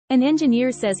An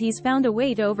engineer says he's found a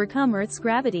way to overcome Earth's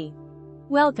gravity.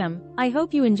 Welcome, I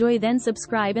hope you enjoy. Then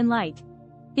subscribe and like.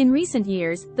 In recent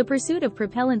years, the pursuit of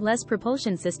propellant-less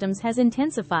propulsion systems has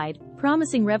intensified,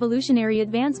 promising revolutionary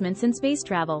advancements in space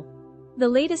travel. The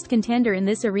latest contender in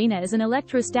this arena is an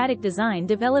electrostatic design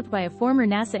developed by a former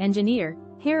NASA engineer,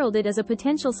 heralded as a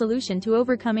potential solution to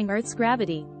overcoming Earth's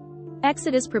gravity.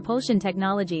 Propulsion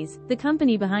Technologies, the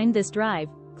company behind this drive,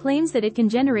 claims that it can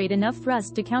generate enough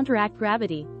thrust to counteract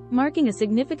gravity, marking a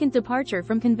significant departure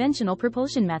from conventional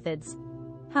propulsion methods.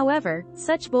 However,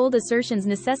 such bold assertions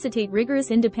necessitate rigorous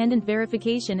independent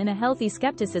verification and a healthy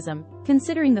skepticism,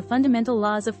 considering the fundamental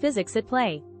laws of physics at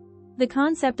play. The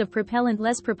concept of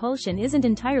propellant-less propulsion isn't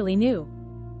entirely new.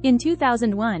 In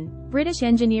 2001, British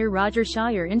engineer Roger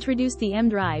Shawyer introduced the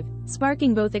EmDrive,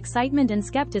 sparking both excitement and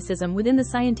skepticism within the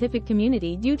scientific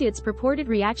community due to its purported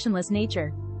reactionless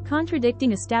nature,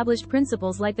 contradicting established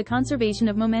principles like the conservation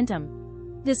of momentum.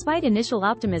 Despite initial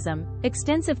optimism,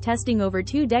 extensive testing over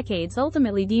 2 decades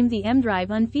ultimately deemed the EmDrive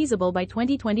unfeasible by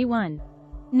 2021.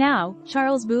 Now,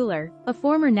 Charles Buehler, a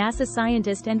former NASA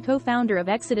scientist and co-founder of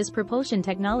Propulsion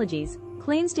Technologies,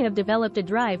 claims to have developed a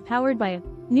drive powered by a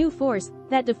new force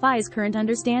that defies current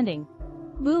understanding.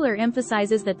 Buehler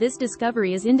emphasizes that this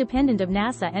discovery is independent of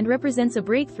NASA and represents a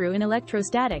breakthrough in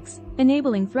electrostatics,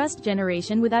 enabling thrust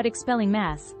generation without expelling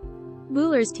mass.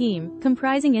 Buehler's team,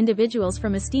 comprising individuals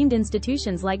from esteemed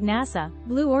institutions like NASA,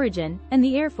 Blue Origin, and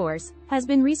the Air Force, has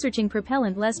been researching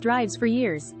propellant-less drives for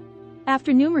years.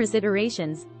 After numerous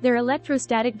iterations, their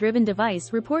electrostatic-driven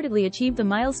device reportedly achieved the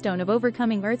milestone of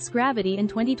overcoming Earth's gravity in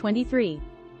 2023.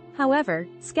 However,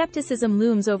 skepticism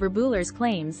looms over Buehler's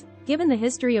claims, given the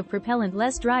history of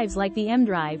propellant-less drives like the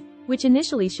EmDrive, which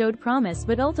initially showed promise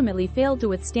but ultimately failed to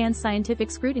withstand scientific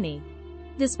scrutiny.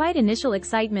 Despite initial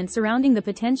excitement surrounding the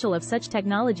potential of such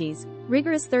technologies,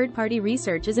 rigorous third-party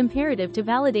research is imperative to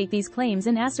validate these claims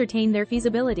and ascertain their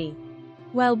feasibility.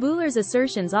 While Buehler's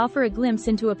assertions offer a glimpse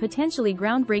into a potentially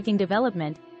groundbreaking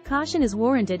development, caution is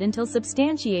warranted until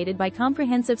substantiated by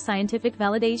comprehensive scientific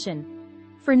validation.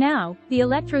 For now, the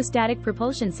electrostatic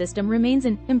propulsion system remains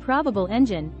an improbable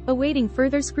engine, awaiting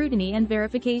further scrutiny and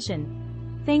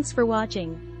verification. Thanks for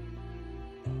watching.